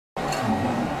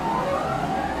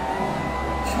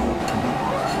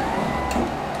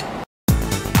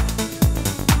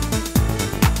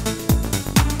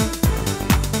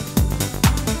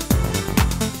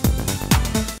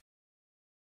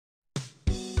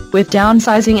With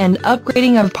downsizing and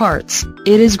upgrading of parts,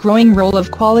 it is growing role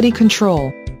of quality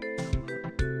control.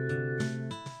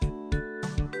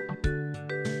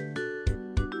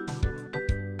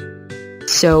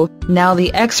 So, now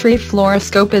the X-ray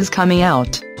fluoroscope is coming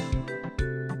out.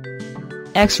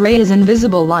 X-ray is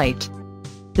invisible light.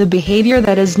 The behavior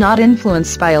that is not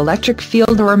influenced by electric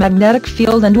field or magnetic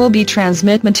field and will be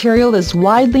transmit material is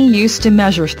widely used to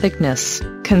measure thickness,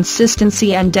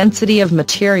 consistency and density of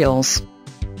materials.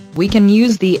 We can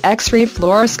use the X-ray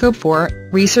fluoroscope for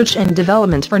research and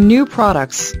development for new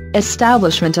products,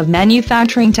 establishment of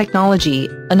manufacturing technology,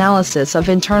 analysis of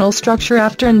internal structure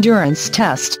after endurance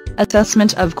test,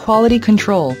 assessment of quality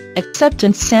control,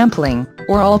 acceptance sampling,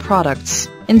 or all products,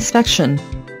 inspection.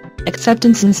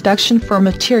 Acceptance inspection for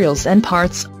materials and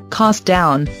parts, cost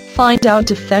down, find out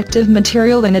defective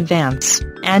material in advance,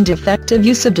 and effective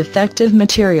use of defective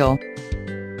material.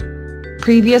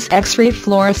 Previous X-ray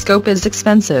fluoroscope is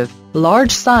expensive,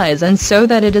 large size and so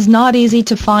that it is not easy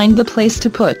to find the place to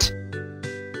put.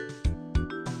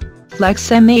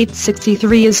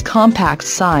 FLEX-M863 is compact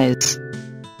size.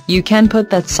 You can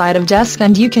put that side of desk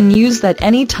and you can use that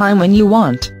any time when you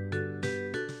want.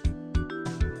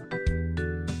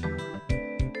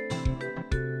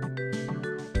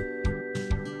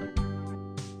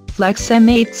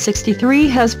 FLEX-M863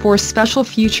 has 4 special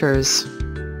features.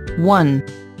 1.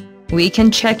 We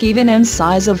can check even M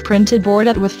size of printed board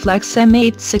with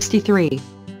FLEX-M863.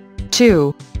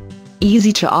 2.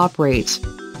 Easy to operate.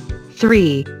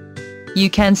 3. You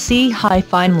can see high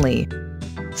finely.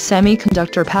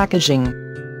 Semiconductor packaging.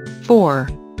 4.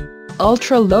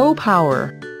 Ultra low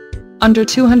power. Under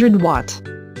 200 watt.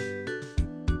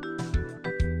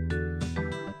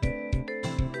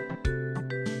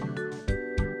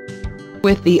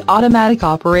 With the automatic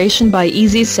operation by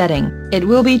easy setting, it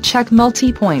will be check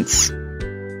multi-points.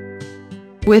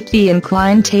 With the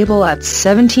inclined table at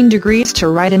 17 degrees to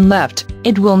right and left,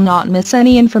 it will not miss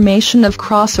any information of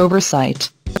crossover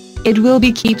sight. It will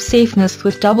be keep safeness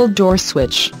with double door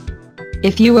switch.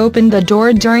 If you open the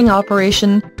door during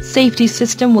operation, safety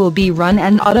system will be run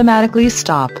and automatically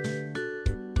stop.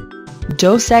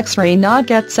 Does X-ray not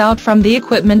gets out from the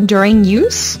equipment during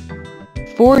use?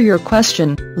 For your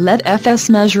question, let FS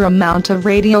measure amount of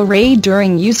radio ray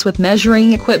during use with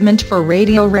measuring equipment for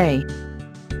radio ray.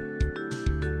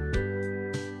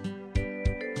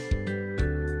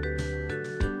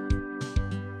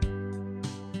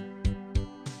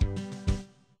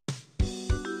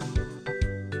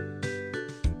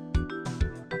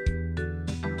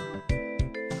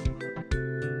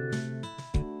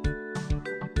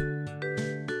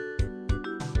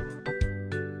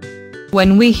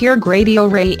 When we hear radio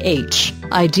ray H,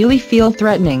 ideally feel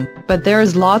threatening, but there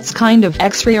is lots kind of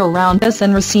X-ray around us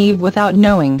and receive without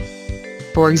knowing.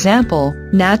 For example,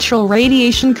 natural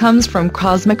radiation comes from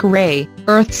cosmic ray,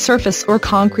 Earth's surface or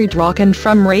concrete rock and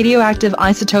from radioactive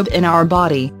isotope in our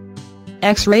body.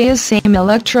 X-ray is same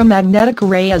electromagnetic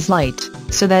ray as light,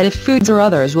 so that if foods or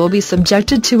others will be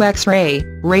subjected to X-ray,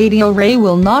 radio ray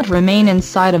will not remain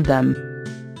inside of them.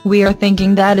 We are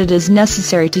thinking that it is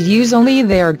necessary to use only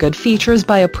their good features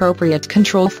by appropriate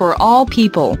control for all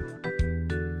people.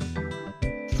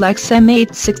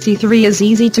 FLEX-M863 is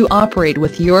easy to operate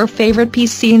with your favorite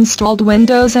PC installed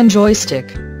Windows and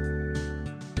joystick.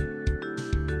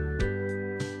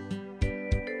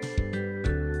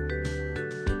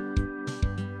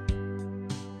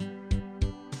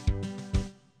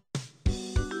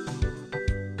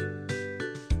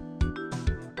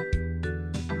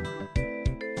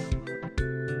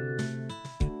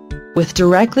 With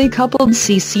directly coupled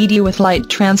CCD with light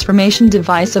transformation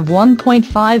device of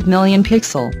 1.5 million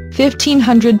pixel,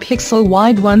 1500 pixel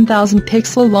wide 1000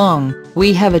 pixel long,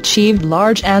 we have achieved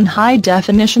large and high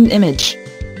definition image.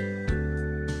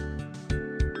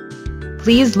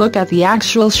 Please look at the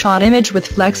actual shot image with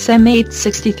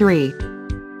FLEX-M863.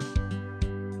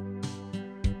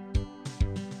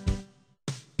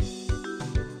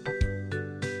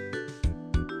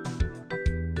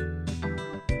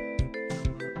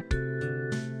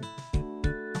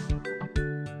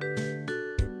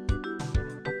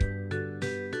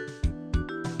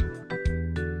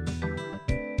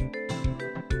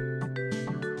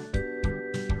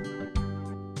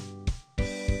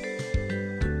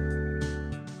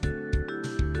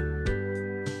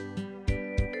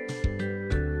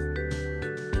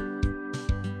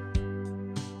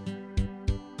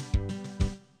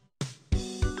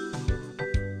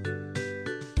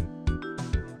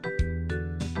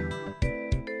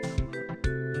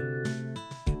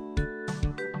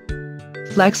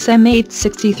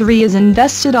 FLEX-M863 has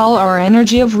invested all our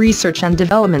energy of research and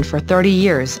development for 30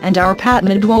 years and our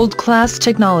patented world-class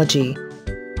technology.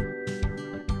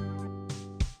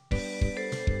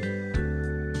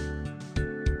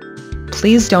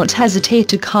 Please don't hesitate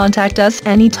to contact us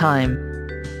anytime.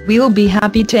 We will be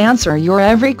happy to answer your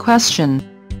every question.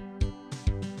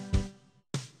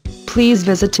 Please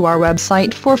visit to our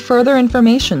website for further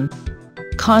information.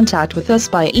 Contact with us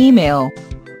by email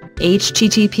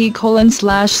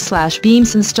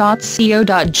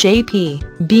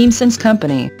http://beamsense.co.jp. Beamsense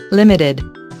Company, Limited.